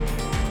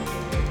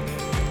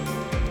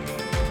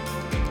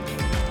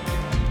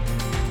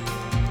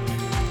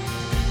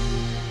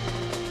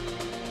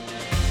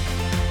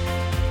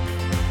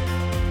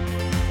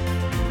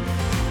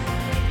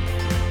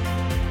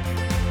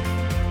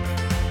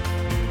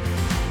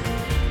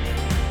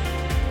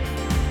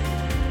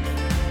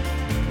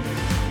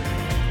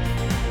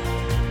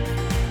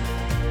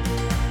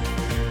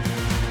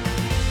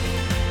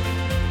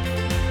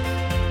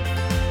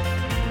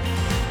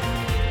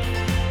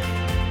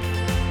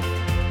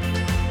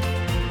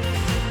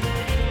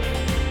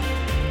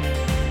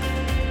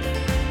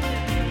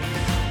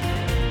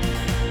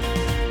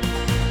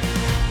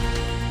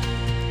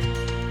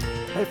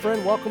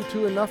friend. Welcome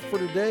to Enough for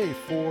Today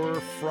for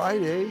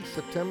Friday,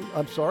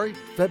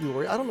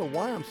 February. I don't know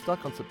why I'm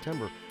stuck on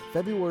September.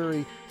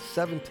 February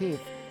 17th.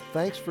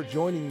 Thanks for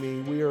joining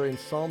me. We are in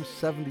Psalm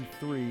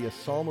 73, a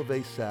Psalm of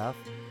Asaph.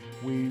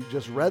 We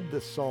just read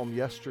this psalm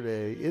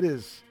yesterday. It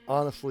is,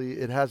 honestly,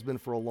 it has been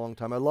for a long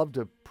time. I love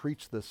to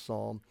preach this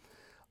psalm.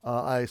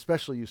 I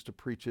especially used to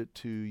preach it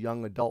to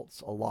young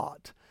adults a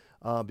lot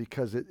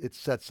because it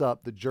sets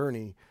up the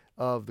journey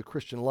of the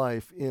Christian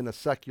life in a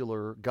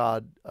secular,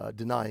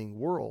 God-denying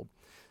world.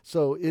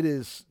 So it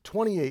is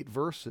 28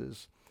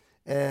 verses,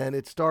 and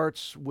it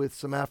starts with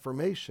some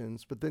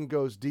affirmations, but then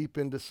goes deep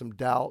into some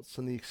doubts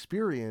and the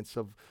experience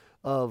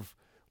of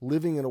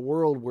living in a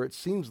world where it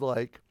seems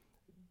like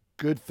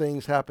good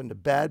things happen to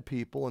bad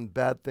people and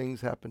bad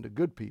things happen to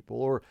good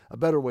people. Or a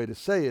better way to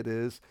say it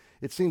is,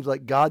 it seems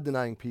like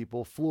God-denying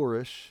people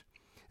flourish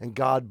and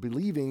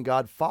God-believing,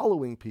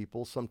 God-following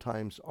people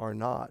sometimes are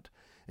not.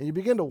 And you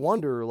begin to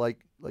wonder, like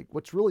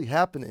what's really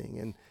happening,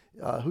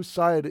 and whose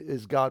side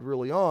is God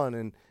really on,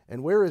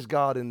 and where is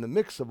God in the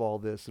mix of all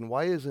this, and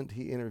why isn't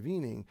He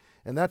intervening?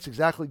 And that's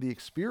exactly the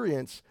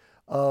experience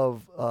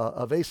of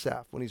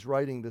Asaph when he's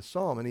writing this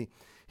psalm. And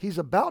he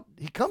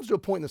comes to a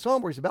point in the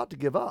psalm where he's about to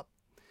give up.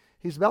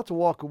 He's about to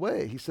walk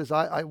away. He says,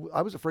 I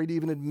was afraid to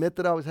even admit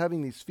that I was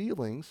having these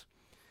feelings,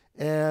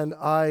 and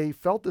I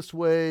felt this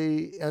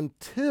way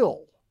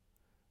until,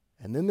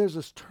 and then there's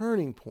this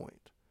turning point.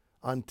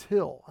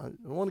 Until, I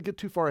don't want to get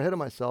too far ahead of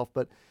myself,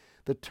 but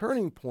the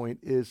turning point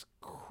is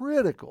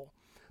critical.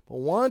 But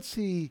once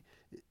the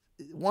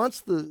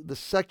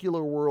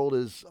secular world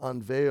is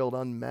unveiled,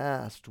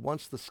 unmasked,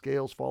 once the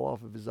scales fall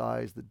off of his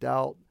eyes, the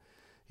doubt,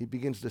 he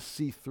begins to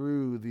see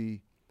through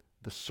the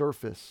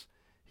surface.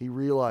 He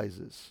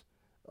realizes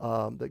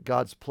that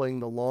God's playing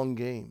the long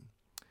game,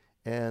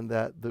 and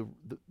that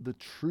the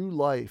true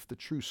life, the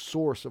true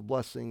source of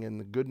blessing and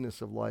the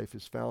goodness of life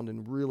is found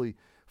in really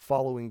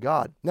following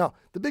God. Now,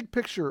 the big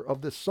picture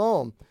of this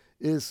psalm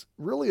is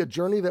really a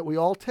journey that we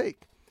all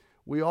take.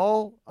 We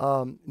all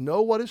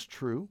know what is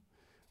true.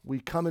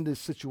 We come into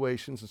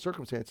situations and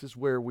circumstances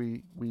where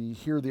we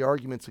hear the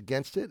arguments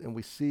against it, and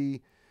we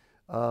see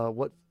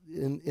what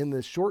in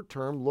the short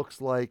term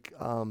looks like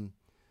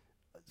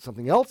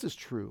something else is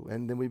true,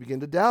 and then we begin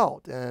to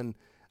doubt, and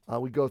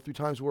we go through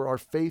times where our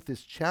faith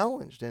is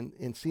challenged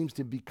and seems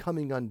to be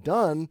coming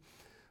undone,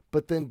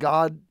 but then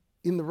God,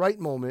 in the right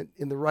moment,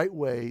 in the right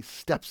way,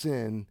 steps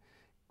in,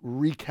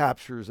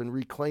 recaptures and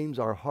reclaims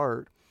our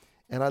heart.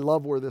 And I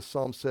love where this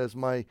psalm says,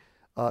 my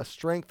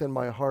strength and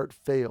my heart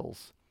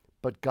fails,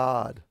 but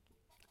God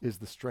is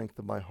the strength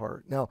of my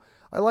heart. Now,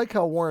 I like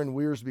how Warren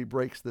Wiersbe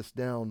breaks this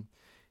down.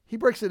 He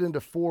breaks it into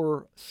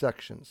 4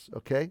 sections,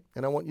 okay?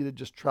 And I want you to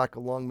just track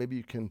along. Maybe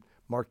you can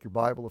mark your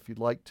Bible if you'd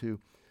like to.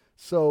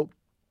 So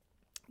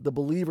the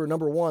believer,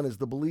 number 1, is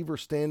the believer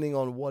standing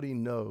on what he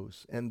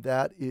knows, and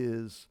that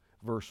is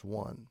verse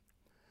 1.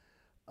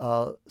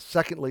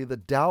 Secondly, the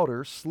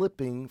doubter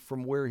slipping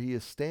from where he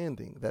is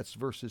standing. That's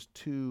verses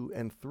 2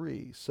 and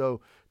 3.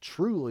 So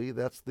truly,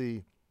 that's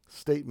the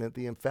statement,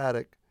 the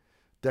emphatic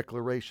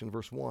declaration,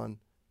 verse 1.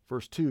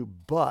 Verse 2,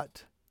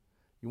 but.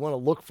 You want to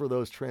look for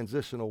those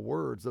transitional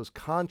words, those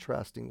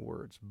contrasting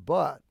words.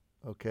 But,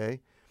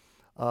 okay,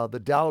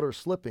 the doubter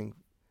slipping.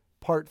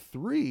 Part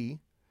 3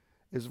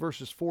 is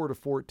verses 4 to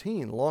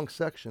 14, long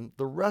section.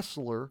 The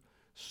wrestler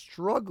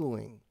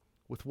struggling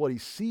with what he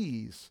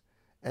sees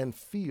and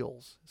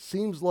feels.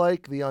 Seems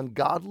like the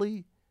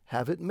ungodly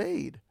have it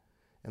made,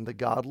 and the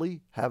godly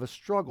have a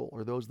struggle,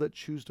 or those that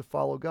choose to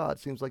follow God.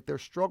 Seems like their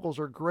struggles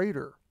are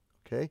greater.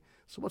 Okay,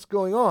 so what's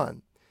going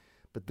on?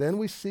 But then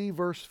we see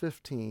verse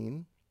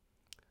 15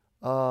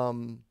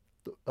 of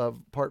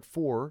part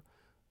 4,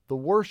 the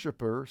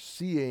worshiper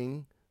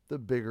seeing the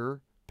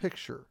bigger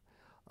picture.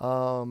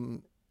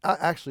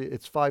 Actually,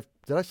 it's 5.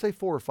 Did I say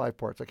 4 or 5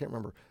 parts? I can't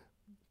remember.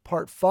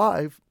 Part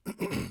 5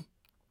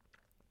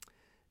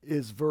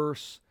 is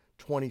verse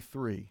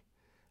 23.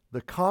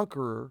 The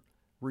conqueror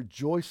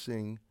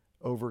rejoicing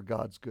over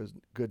God's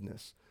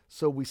goodness.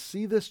 So we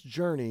see this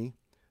journey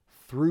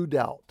through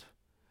doubt,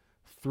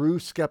 through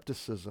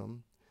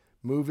skepticism,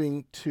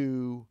 moving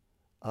to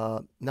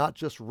not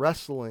just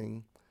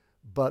wrestling,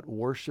 but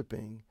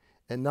worshiping,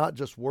 and not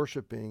just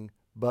worshiping,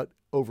 but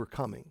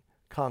overcoming,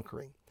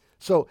 conquering.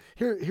 So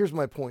here's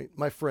my point,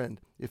 my friend.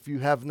 If you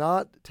have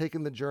not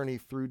taken the journey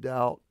through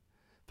doubt,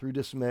 through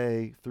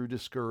dismay, through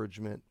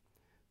discouragement,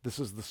 this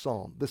is the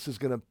psalm. This is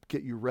going to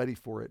get you ready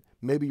for it.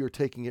 Maybe you're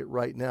taking it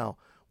right now.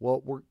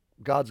 Well,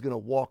 God's going to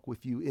walk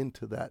with you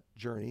into that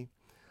journey.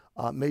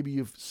 Maybe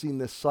you've seen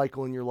this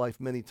cycle in your life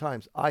many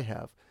times. I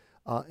have.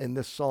 And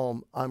this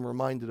psalm I'm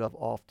reminded of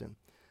often.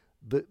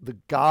 The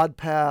God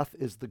path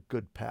is the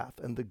good path,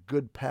 and the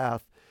good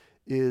path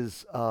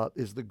is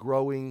the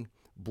growing,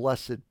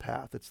 blessed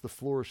path. It's the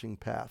flourishing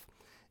path.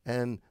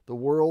 And the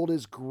world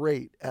is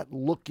great at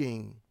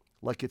looking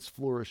like it's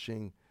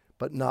flourishing,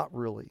 but not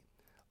really.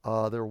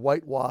 They're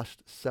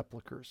whitewashed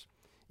sepulchers.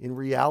 In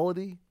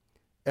reality,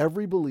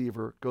 every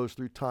believer goes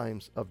through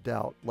times of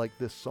doubt like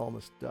this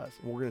psalmist does.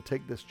 And we're going to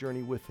take this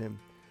journey with him.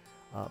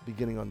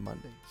 beginning on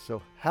Monday.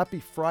 So happy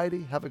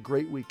Friday. Have a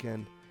great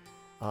weekend.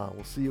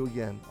 We'll see you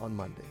again on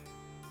Monday.